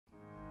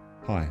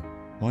Hi,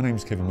 my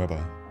name's Kevin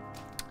Webber.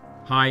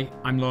 Hi,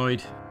 I'm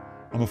Lloyd.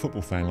 I'm a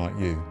football fan like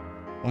you.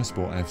 I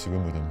support AFC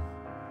Wimbledon.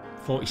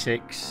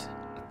 46,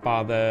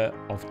 father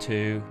of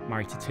two,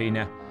 married to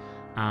Tina,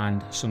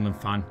 and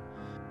Sunderland fan.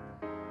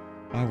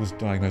 I was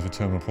diagnosed with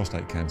terminal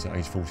prostate cancer at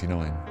age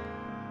 49.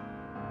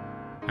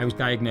 I was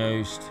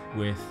diagnosed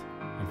with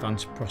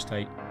advanced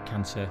prostate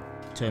cancer,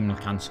 terminal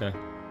cancer,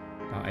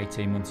 about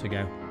 18 months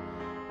ago.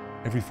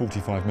 Every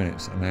 45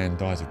 minutes, a man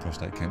dies of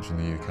prostate cancer in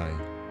the UK.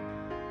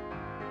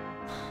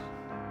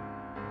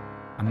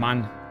 A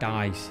man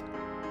dies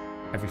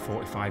every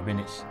 45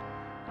 minutes.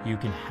 You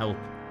can help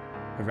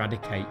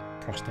eradicate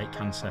prostate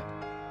cancer.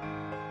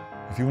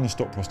 If you want to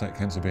stop prostate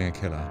cancer being a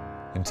killer,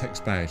 then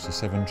text badge to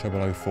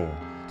 70004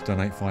 to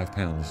donate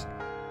 £5.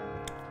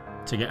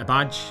 To get a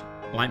badge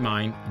like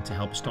mine and to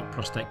help stop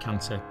prostate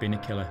cancer being a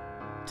killer,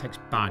 text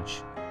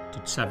badge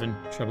to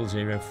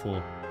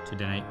 70004 to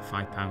donate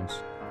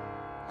 £5.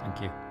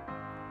 Thank you.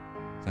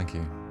 Thank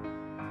you.